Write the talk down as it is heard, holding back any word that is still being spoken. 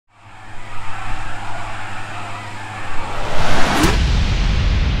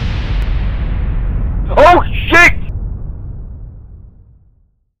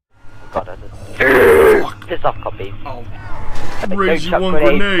Oh, raise you one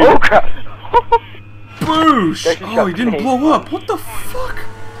grenade. Oh crap! Boosh! Oh, he didn't blow up. What the fuck?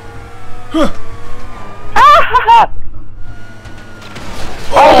 Huh.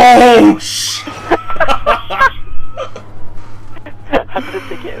 Oh shit! I didn't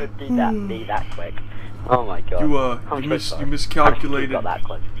think it would be that quick. Oh my god. You miscalculated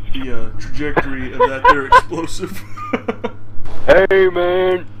the trajectory of that there explosive. Hey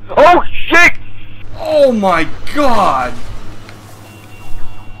man! Oh shit! Oh my god!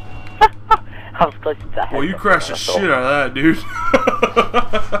 I was close to that. Well, you crashed the shit out of that, dude.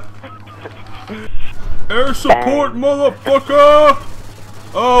 Air support, motherfucker!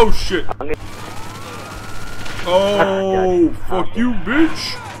 Oh shit! Oh, fuck you,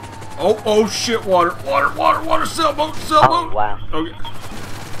 bitch! Oh shit! Water! Sailboat! Oh wow! Okay.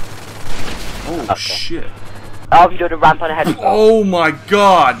 Oh shit! Oh, I'm doing a ramp on a head. Oh my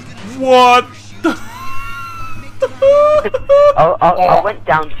god! What? I went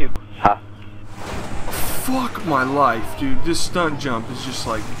down to. Fuck my life, dude. This stunt jump is just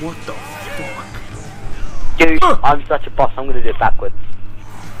like, what the fuck? Dude, I'm such a boss. I'm gonna do it backwards.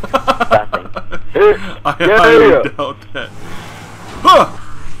 I highly doubt that. Huh.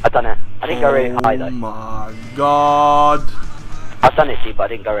 I done it. I didn't go really high though. Oh my god. I've done it too, but I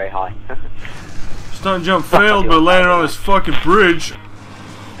didn't go very high. Stunt jump failed, but landed on this fucking bridge.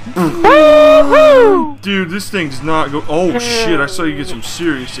 Dude, this thing's not go. Oh shit! I saw you get some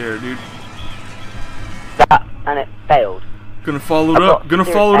serious air, dude. That and it failed. Gonna follow it up. Gonna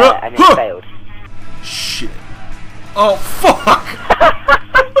follow it up. And it failed. Shit. Oh fuck!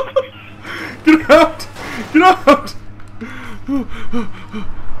 Get out! Get out!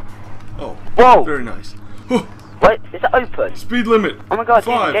 Oh. Whoa! Very nice. What? Is it open? Speed limit. Oh my god!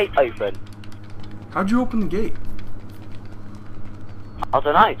 5. The gate open. How'd you open the gate? I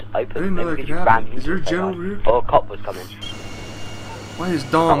don't know. It's open. I didn't know that could happen. Is there a jet over here? Oh, a cop was coming. Why is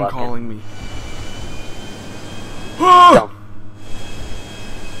Dom calling me? Dom.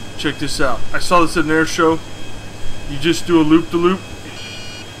 Check this out. I saw this at an air show. You just do a loop-de-loop,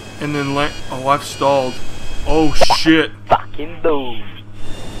 and then land. Oh, I've stalled. Oh shit! Fucking boom!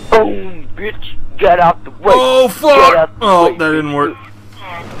 Boom, bitch! Get out the way! Oh fuck! Oh, that didn't work.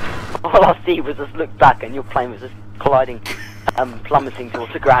 All I see was just look back, and your plane was just colliding, plummeting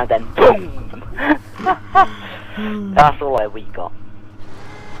towards the ground, and boom! That's all we got.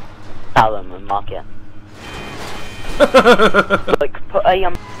 Tell them and mark it. Like, put a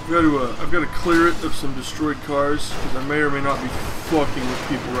I've got to clear it of some destroyed cars because I may or may not be fucking with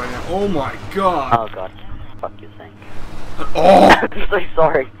people right now. Oh my god! Oh god, fuck you, thing. Oh! I'm so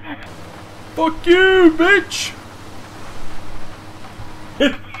sorry. Fuck you, bitch!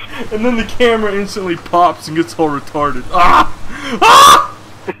 And then the camera instantly pops and gets all retarded. Ah! Ah!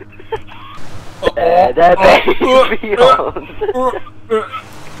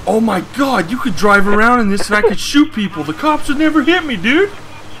 Oh my god, you could drive around in this and I could shoot people. The cops would never hit me, dude.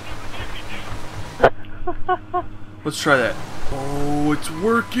 Let's try that. Oh, it's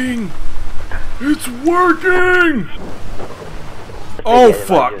working. It's working. Oh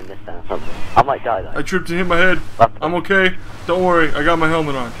fuck. I might die though. I tripped and hit my head. I'm okay. Don't worry, I got my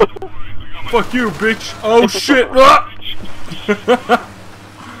helmet on. Fuck you, bitch. Oh shit. Ah!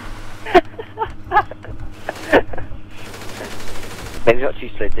 Maybe not too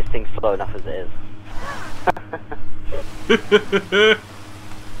slow, this thing's slow enough as it is.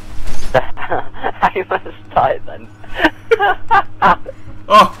 I must die then.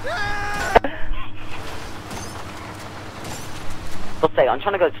 Oh! I'll say, I'm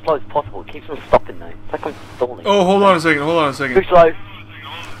trying to go as slow as possible, it keeps on stopping though. It's like I'm stalling. Oh, hold on a second, Too slow.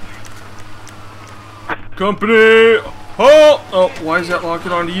 Company! Oh! Oh, why is that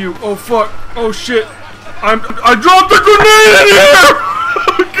locking onto you? Oh fuck! Oh shit! I dropped a grenade in here!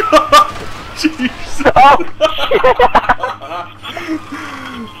 Oh god! Jeez! Oh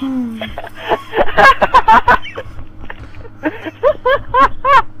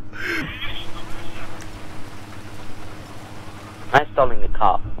I'm stalling the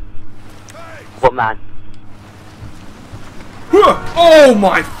car. What man? Oh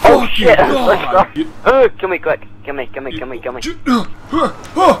my fucking shit, god! Kill me quick! Kill me!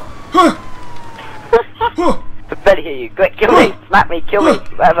 I better hear you. Quick, kill me! Smack me! Kill me!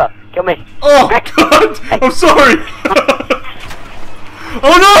 Whatever! Kill me! Oh god! I'm sorry!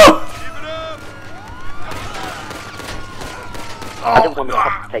 Oh no! I didn't want the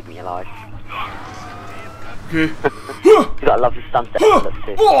cops to take me alive. Okay. You got a lovely stunt there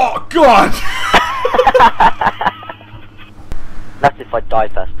too. Oh god! That's if I die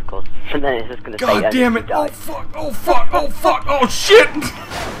first, of course. And then it's just gonna say God damn it! Oh fuck! Oh fuck! Oh fuck! Oh shit!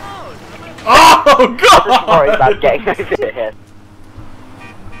 Oh god! Just worried about getting over here.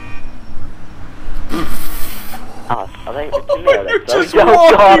 Oh, are they? Oh, you're just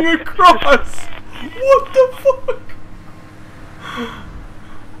walking across! What the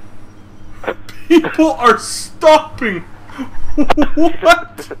fuck? People are stopping!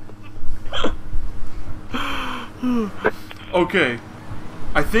 What? Okay.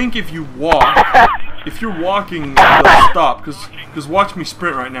 I think if you walk, if you're walking, they'll stop. Cause watch me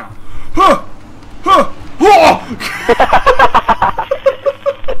sprint right now. Huh! Huh!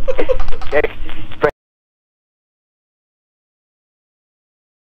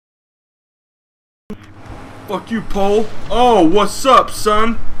 Fuck you, pole. Oh, what's up,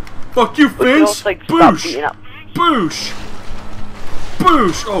 son? Fuck you, fence. Boosh! Boosh!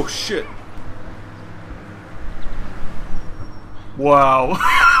 Boosh! Oh, shit. Wow.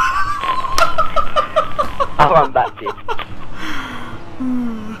 I'll run back to you.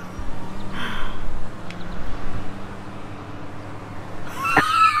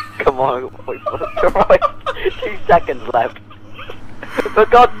 Come on, wait for the 2 seconds left. For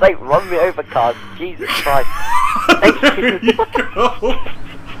God's sake, run me over, cars. Jesus Christ. Thank you. There you go.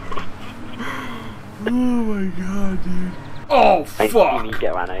 Oh my god, dude. Oh, fuck. You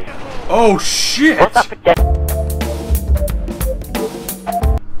get ran over. Oh, shit. What's that for death?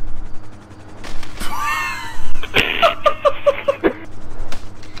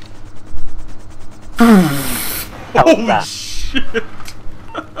 Holy shit.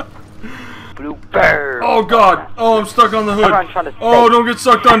 Blue bird. Oh god. Oh, I'm stuck on the hood. To oh, don't get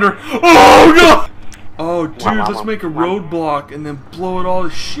sucked under. Oh god. Oh, dude, let's make a roadblock and then blow it all to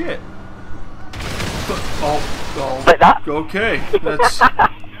shit. Oh. Like that? Okay. That's...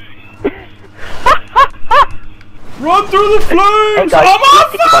 Run through the flames! Hey guys, I'm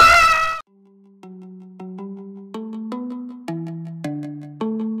on fire!